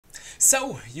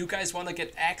So, you guys want to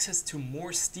get access to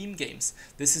more Steam games.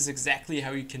 This is exactly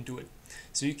how you can do it.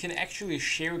 So you can actually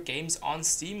share games on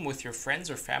Steam with your friends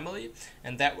or family,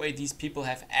 and that way these people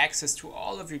have access to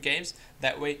all of your games.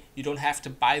 That way you don't have to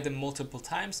buy them multiple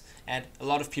times, and a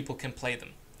lot of people can play them.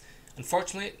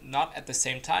 Unfortunately, not at the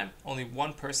same time. Only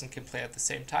one person can play at the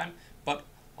same time, but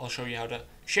I'll show you how to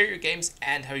share your games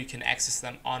and how you can access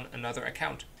them on another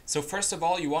account. So first of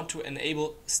all, you want to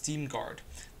enable Steam Guard.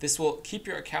 This will keep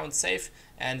your account safe,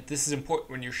 and this is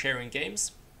important when you're sharing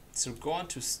games. So go on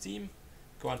to Steam,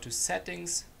 go on to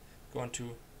Settings, go on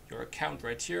to your account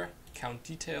right here, Account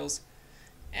Details,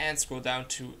 and scroll down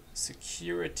to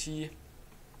Security.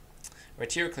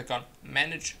 Right here, click on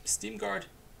Manage Steam Guard,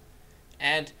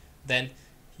 and then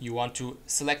you want to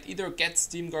select either get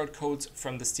Steam Guard codes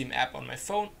from the Steam app on my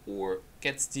phone or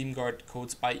get Steam Guard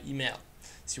codes by email.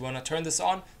 So you want to turn this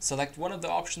on, select one of the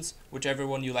options, whichever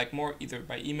one you like more, either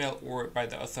by email or by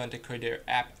the Authenticator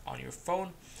app on your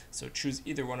phone. So choose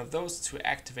either one of those to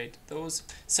activate those.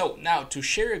 So now to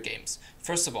share your games,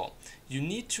 first of all, you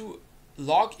need to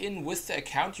log in with the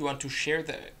account you want to share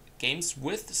the games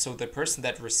with. So the person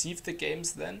that received the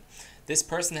games, then this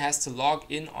person has to log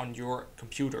in on your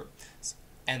computer,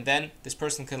 and then this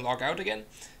person can log out again,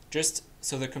 just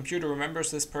so the computer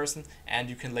remembers this person and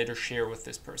you can later share with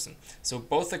this person. So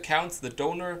both accounts, the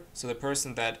donor, so the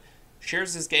person that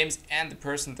shares his games, and the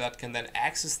person that can then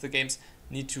access the games,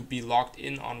 need to be logged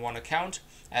in on one account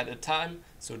at a time.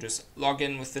 So just log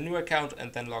in with the new account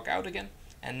and then log out again.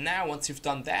 And now once you've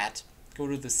done that, go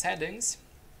to the settings,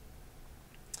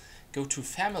 go to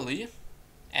family,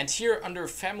 and here under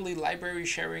family library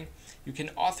sharing, you can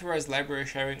authorize library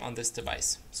sharing on this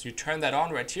device. So you turn that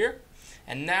on right here,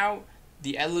 and now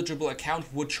the eligible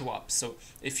account would show up. So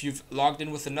if you've logged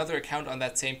in with another account on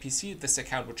that same PC, this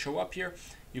account would show up here.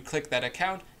 You click that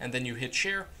account and then you hit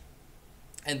share,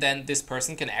 and then this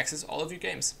person can access all of your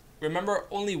games. Remember,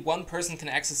 only one person can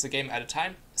access the game at a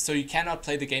time, so you cannot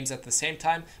play the games at the same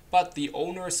time, but the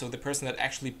owner, so the person that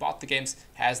actually bought the games,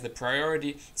 has the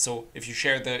priority. So if you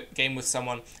share the game with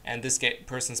someone and this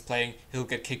person's playing, he'll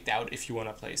get kicked out if you want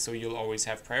to play. So you'll always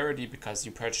have priority because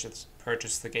you purchased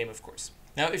the game, of course.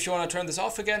 Now if you want to turn this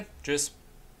off again, just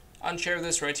unshare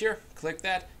this right here, click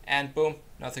that, and boom,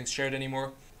 nothing's shared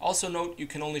anymore. Also note, you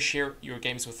can only share your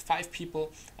games with 5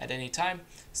 people at any time,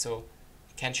 so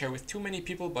can't share with too many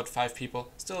people, but 5 people,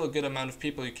 still a good amount of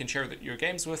people you can share your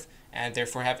games with, and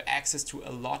therefore have access to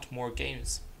a lot more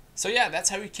games. So yeah,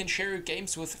 that's how you can share your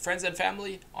games with friends and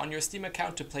family on your Steam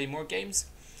account to play more games.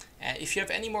 If you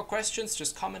have any more questions,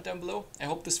 just comment down below. I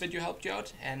hope this video helped you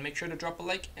out, and make sure to drop a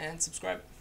like and subscribe.